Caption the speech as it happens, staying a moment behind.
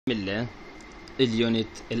بسم الله. اليونت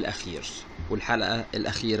الأخير والحلقة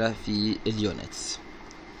الأخيرة في اليونتس.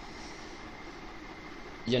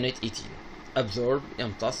 يونت 18 absorb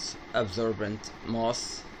يمتص، absorbent mass،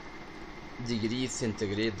 degree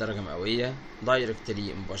centigrade درجة مئوية، directly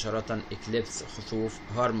مباشرة، eclipse خسوف،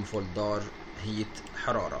 harmful ضار، heat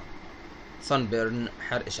حرارة، sunburn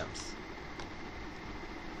حرق شمس.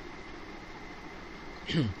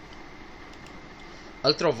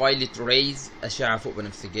 ultraviolet rays أشعة فوق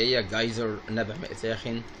بنفسجية، geyser نبع ماء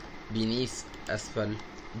ساخن، beneath أسفل،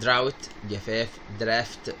 drought جفاف،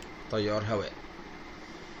 draft تيار هواء،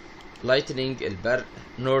 lightning البرق،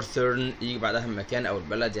 northern يجي بعدها المكان أو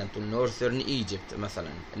البلد، يعني تقول northern Egypt مثلا،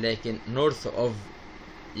 لكن north of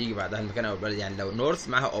يجي بعدها المكان أو البلد، يعني لو north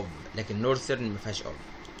معها of لكن northern مفيهاش of.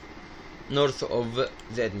 north of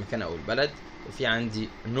زائد المكان أو البلد. وفي عندي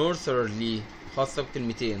northerly خاصة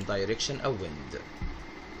بكلمتين direction أو wind.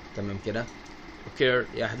 تمام كده. occur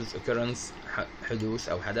يحدث، occurrence حدوث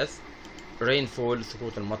أو حدث، rainfall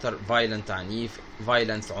سقوط المطر، violent عنيف،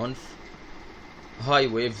 violence عنف، high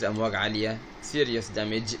waves أمواج عالية، serious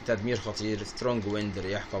damage تدمير خطير، strong wind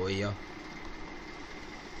رياح قوية.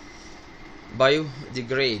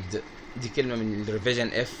 biodegrade دي كلمة من الريفيجن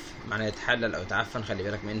اف معناها يتحلل أو يتعفن، خلي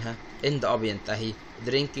بالك منها. end up ينتهي.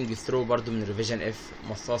 drinking straw برضو من الريفيجن اف،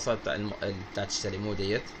 مصاصة بتاعت الشاليمو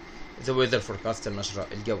ديت. the weather forecast النشرة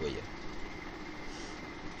الجوية.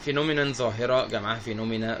 phenomenon ظاهرة جمعها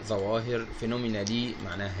phenomena ظواهر، phenomenally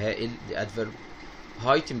معناها هائل دي adverb.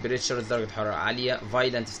 high temperature درجة حرارة عالية،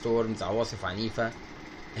 violent storms عواصف عنيفة،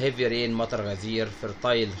 heavy rain مطر غزير،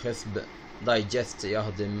 fertile خصب، digest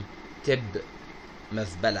يهضم، تب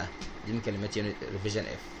مزبلة. دي من كلمات revision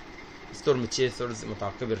F. storm chasers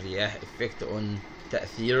متعقب الرياح، effect on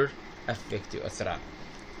تأثير، affect يؤثر على.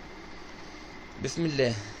 بسم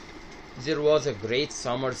الله. There was a great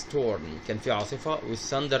summer storm كان في عاصفة with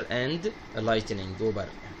thunder and lightning وبرق.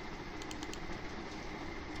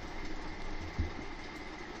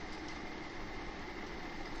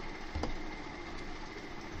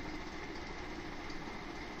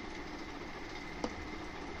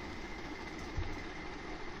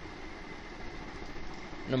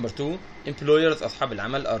 Number 2 employers أصحاب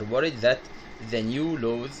العمل are worried that the new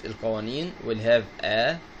laws القوانين will have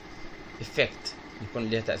a effect يكون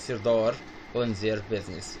لها تأثير ضار on their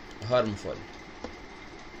business harmful.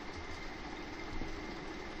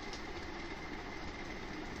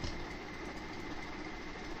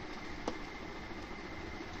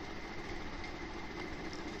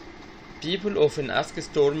 people often ask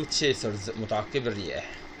storm chasers متعقب الرياح،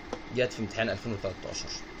 جت في امتحان 2013.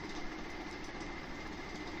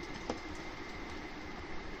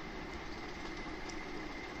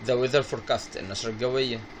 the weather forecast النشرة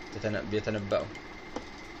الجوية بيتنبأوا.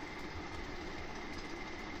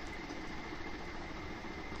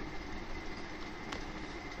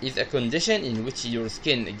 is a condition in which your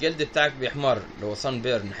skin الجلد بتاعك بيحمر اللي هو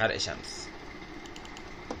sunburn حرق شمس.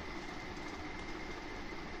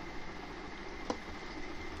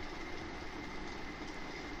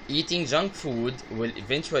 eating junk food will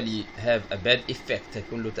eventually have a bad effect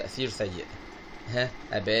هيكون له تأثير سيء. ها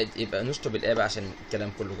bad يبقى نشطب الآبة عشان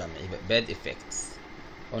الكلام كله جمع، يبقى bad effects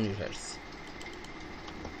on your health.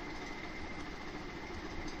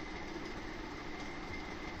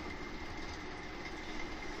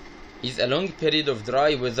 is a long period of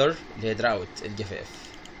dry weather اللي هي drought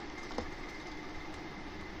الجفاف.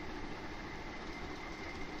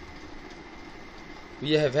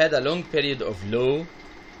 we have had a long period of low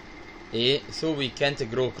so we can't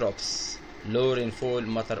grow crops. low rainfall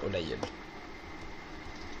مطر قليل.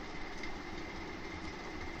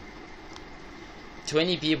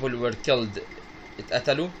 Twenty people were killed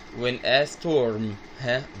اتقتلوا when a storm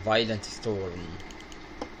violent storm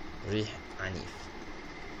ريح عنيف.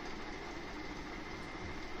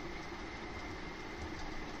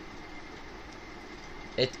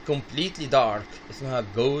 it completely dark اسمها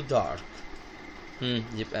go dark.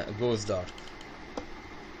 يبقى goes dark.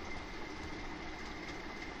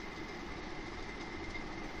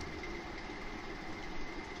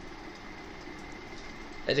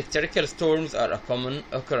 electrical storms are a common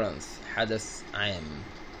occurrence حدث عام.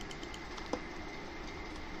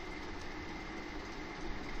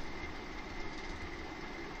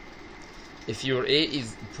 if your A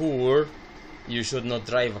is poor you should not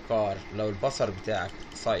drive a car لو البصر بتاعك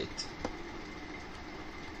sight.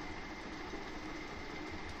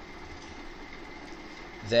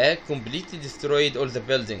 the completely destroyed all the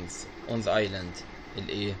buildings on the island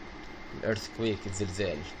ال earthquake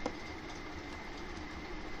الزلزال.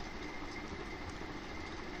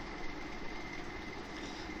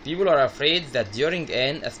 People are afraid that during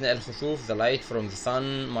an أثناء الخسوف the light from the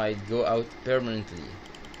sun might go out permanently.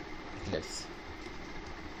 Eclipse.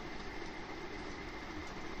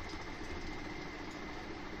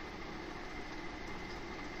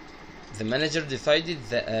 The manager decided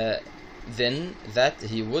then that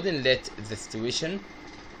he wouldn't let the situation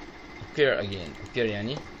occur again. occur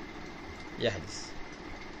يعني يحدث.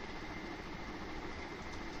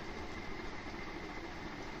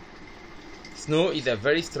 Snow is a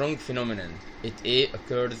very strong phenomenon. It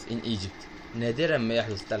occurs in Egypt. نادرا ما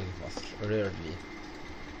يحدث ثلج في مصر. Rarely.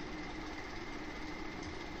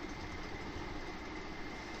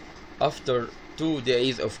 After 2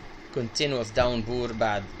 days of continuous downpour,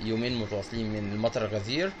 بعد يومين متواصلين من المطر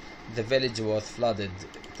الغزير, the village was flooded.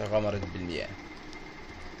 تغمرت بالمياه.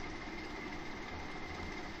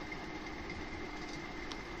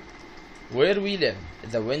 Where we live,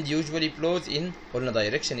 the wind usually blows in. قلنا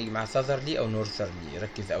direction يجي مع southerly أو northerly.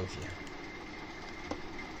 ركز أوي فيها.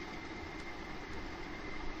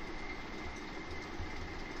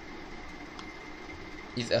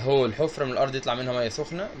 is a hole. حفرة من الأرض يطلع منها مياه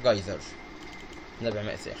سخنة. geyser. نبع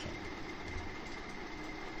ماء ساخن.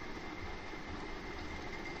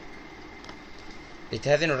 It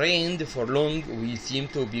hasn't rained for long. We seem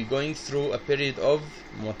to be going through a period of.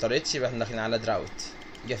 مطرتش يبقى احنا داخلين على drought.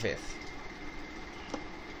 جفاف.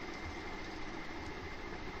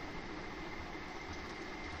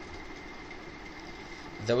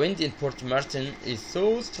 The wind in Port Martin is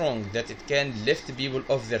so strong that it can lift people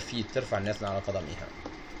off their feet. ترفع الناس من على قدميها.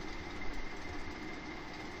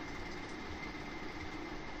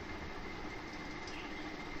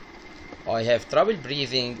 I have trouble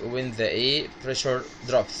breathing when the air pressure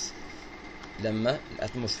drops. لما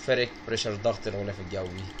الاتموسفيريك بريشر ضغط الغلاف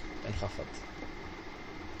الجوي انخفض.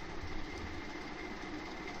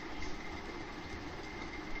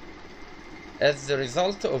 As the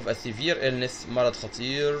result of a severe illness, مرض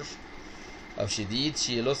خطير أو شديد,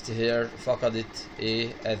 she lost her. فقدت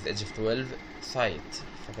at the age of 12 sight.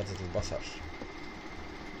 فقدت البصر.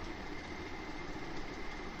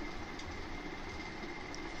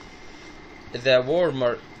 The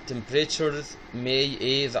warmer temperatures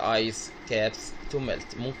may the ice caps to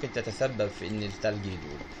melt. ممكن تتسبب في إن الثلج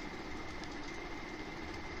يدوب.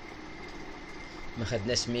 ما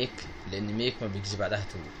خدناش ميك لأن ميك ما بيجيش بعدها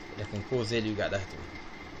تو، لكن كوزيل يجي بعدها تو.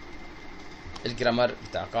 الجرامر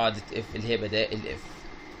بتاع قاعدة اف اللي هي بدائل اف.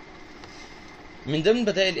 من ضمن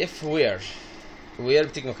بدائل اف وير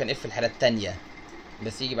بتيجي مكان اف في الحالة التانية،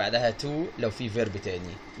 بس يجي بعدها تو لو في فيرب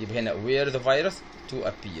تاني. يبقى هنا where the virus to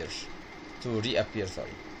appear to reappear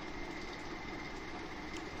sorry.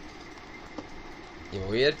 يبقى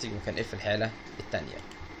where بتيجي مكان اف في الحالة التانية،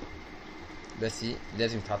 بس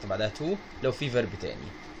لازم يتحط بعدها تو لو في فيرب تاني.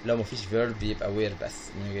 لو مفيش فيرب يبقى where بس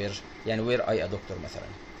من غير، يعني where I a doctor مثلا.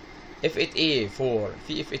 if it a for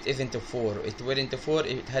في if it isn't for it weren't for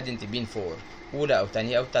it hadn't been for. أولى أو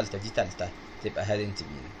تانية أو تالتة، دي تالتة تبقى hadn't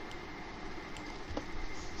been.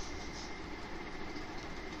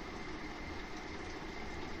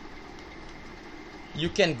 You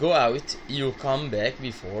can go out you come back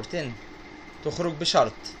before 10. تخرج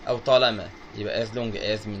بشرط أو طالما، يبقى as long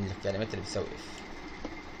as من الكلمات اللي بتساوي if.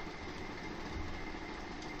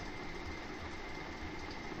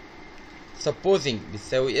 supposing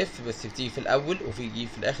بتساوي if بس بتيجي في الأول وفي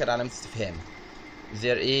في الآخر علامة استفهام.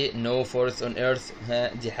 there is no force on earth.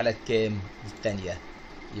 ها دي حالة كام؟ دي التانية،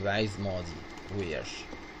 يبقى عايز ماضي where.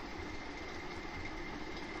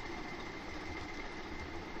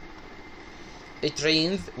 it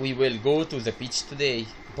rains we will go to the beach today.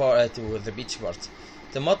 to the beach party.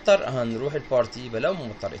 تمطر هنروح البارتي، يبقى لو ما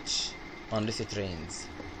مطرتش unless it rains.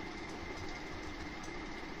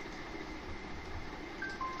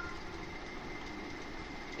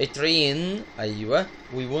 it rain أيوة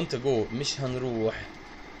we want to go مش هنروح،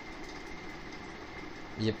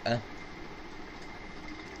 يبقى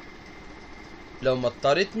لو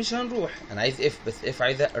مطرت مش هنروح. أنا عايز if بس if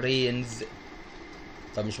عايزة rains،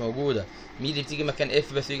 طب مش موجودة. مين اللي بتيجي مكان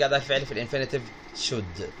if بس يجي بعدها الفعل في الانفينيتيف؟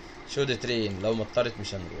 should train. لو مطرت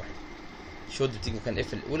مش هنروح. should بتيجي مكان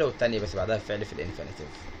if الأولى والتانية بس بعدها الفعل في الانفينيتيف.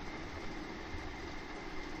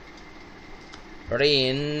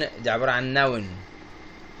 rain دي عبارة عن noun.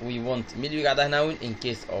 we want مين اللي بيجي بعدها noun؟ in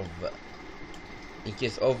case of. in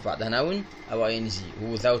case of بعدها noun أو ing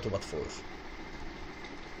without but for.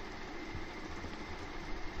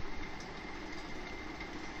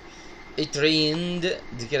 it rained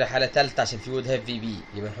دي كده حالة تالتة عشان في would have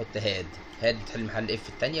VB، يبقى نحط had بتحل محل if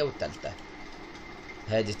التانية والتالتة.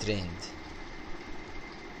 had it rained.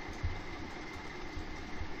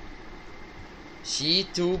 she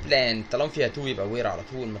to plan. طالما فيها to يبقى where على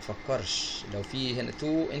طول، ما تفكرش. لو في هنا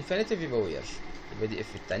to infinitive يبقى where، يبقى دي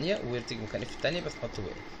اف التانية، where تيجي مكان اف التانية بس نحط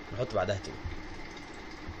where، نحط بعدها to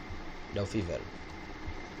لو في verb.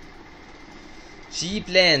 she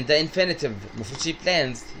planned ده infinitive، المفروض she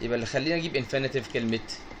plans، يبقى اللي خلينا نجيب infinitive كلمة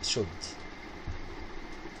should.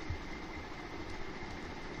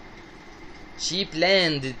 she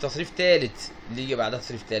planned تصريف تالت، اللي يجي بعدها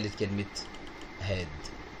تصريف تالت كلمة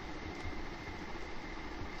had.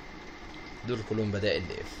 دول كلهم بدائل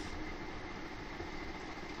ل if.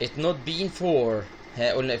 it not been for،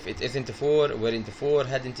 ها قلنا if it isn't for weren't for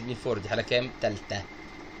hadn't been for، دي حالة كام؟ تالتة،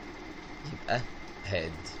 يبقى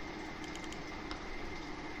had.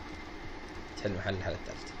 تحل محل الحالة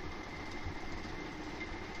التالتة.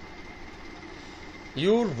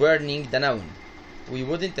 your warning ده noun. we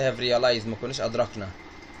wouldn't have realized ما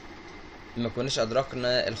كناش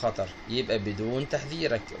أدركنا الخطر، يبقى بدون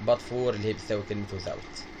تحذيرك. but for اللي هي بتساوي كلمة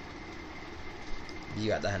without، دي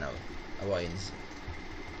بعدها noun أو ing.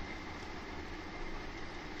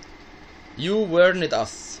 you warned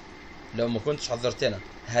us لو ما كنتش حذرتنا.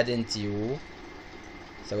 hadn't you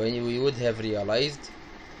ثواني we would have realized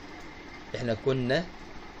احنا كنا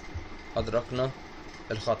أدركنا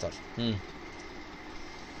الخطر.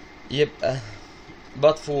 يبقى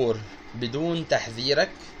but for بدون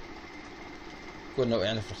تحذيرك كنا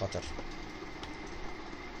وقعنا في الخطر.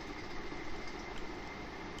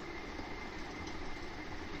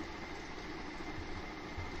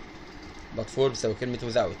 but for بتساوي كلمة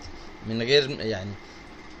without، من غير يعني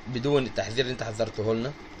بدون التحذير اللي انت حذرته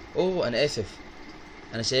لنا. اوه انا اسف،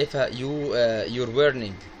 انا شايفها your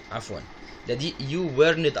warning، عفوا ده دي you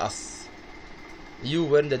warned us.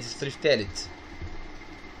 you warned ده تصريف تالت.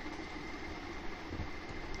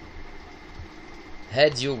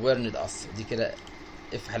 had you warned us دي كده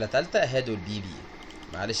اف حالة تالتة. had والبي بي،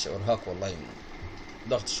 معلش ارهاق والله من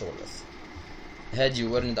ضغط الشغل بس. had you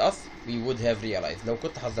warned us we would have realized لو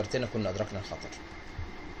كنت حذرتنا كنا أدركنا الخطر.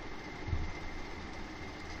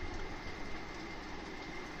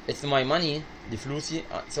 it's my money دي فلوسي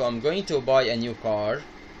so I'm going to buy a new car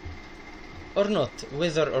or not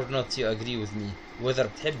whether or not you agree with me. whether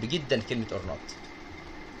بتحب جدا كلمة or not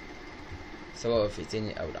سواء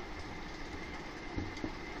وافقتني أو لا.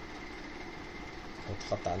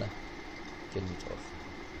 حط خط على كلمة of.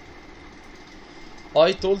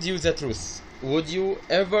 I told you the truth would you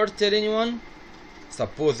ever tell anyone.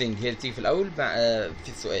 supposing هي اللي تيجي في الأول في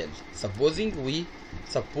السؤال. supposing و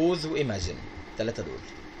suppose و imagine، التلاتة دول.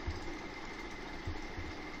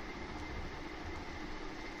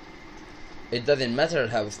 it doesn't matter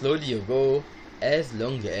how slowly you go as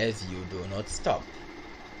long as you do not stop.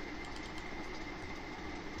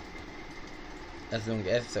 as long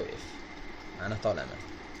as so if معناها طالما.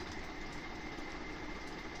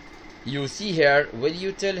 you see her will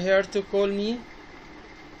you tell her to call me.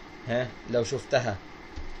 ها لو شفتها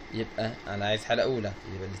يبقى انا عايز حالة اولى،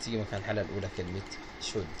 يبقى اللي تيجي مكان الحالة الاولى كلمة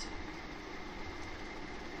should.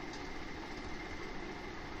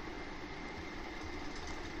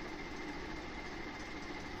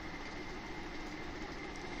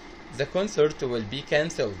 the concert will be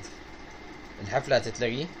cancelled الحفلة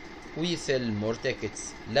هتتلغي. we sell more tickets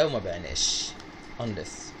لو ما بعناش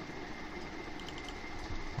unless.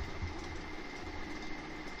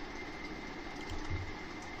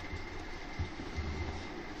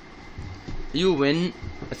 you win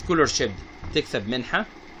a scholarship تكسب منحة.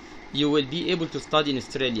 you will be able to study in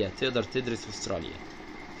Australia تقدر تدرس في استراليا.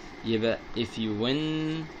 يبقى if you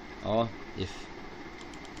win if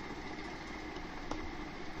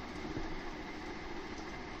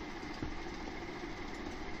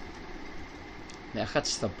ما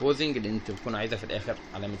اخدتش supposing لان انت بتكون عايزة في الاخر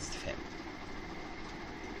علامة استفهام.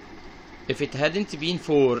 if it hadn't been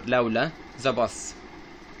for لولا the bus.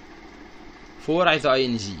 for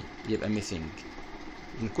عايزة ing يبقى missing،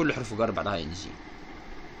 من كل حروف الجر بعدها ing.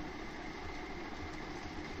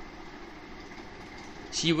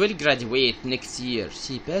 she will graduate next year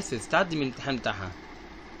she passes تعدي من الامتحان بتاعها.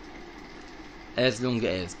 as long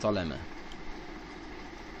as طالما.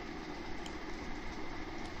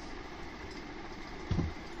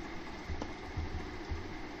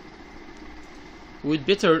 we'd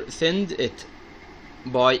better send it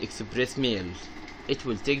by express mail it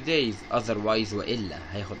will take days otherwise وإلا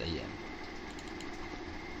هياخد أيام.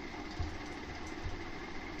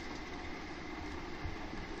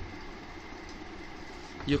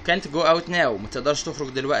 you can't go out now ما تقدرش تخرج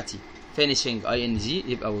دلوقتي. finishing ing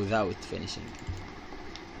يبقى without finishing.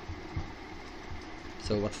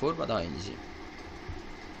 so what for بعدها ing.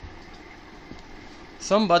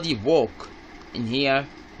 somebody walk in here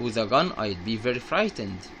with a gun I'd be very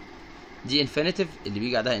frightened. دي infinitive اللي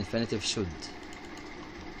بيجي بعدها infinitive should.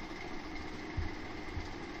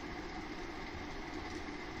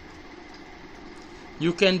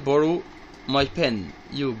 You can borrow my pen,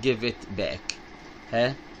 you give it back.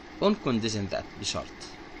 ها on condition that بشرط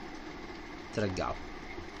ترجعه.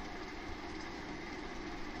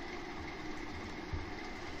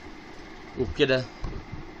 وبكده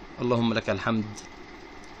اللهم لك الحمد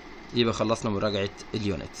يبقى خلصنا مراجعة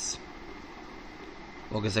اليونتس،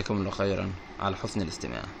 وجزاكم الله خيرا على حسن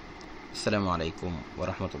الاستماع. السلام عليكم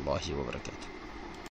ورحمة الله وبركاته.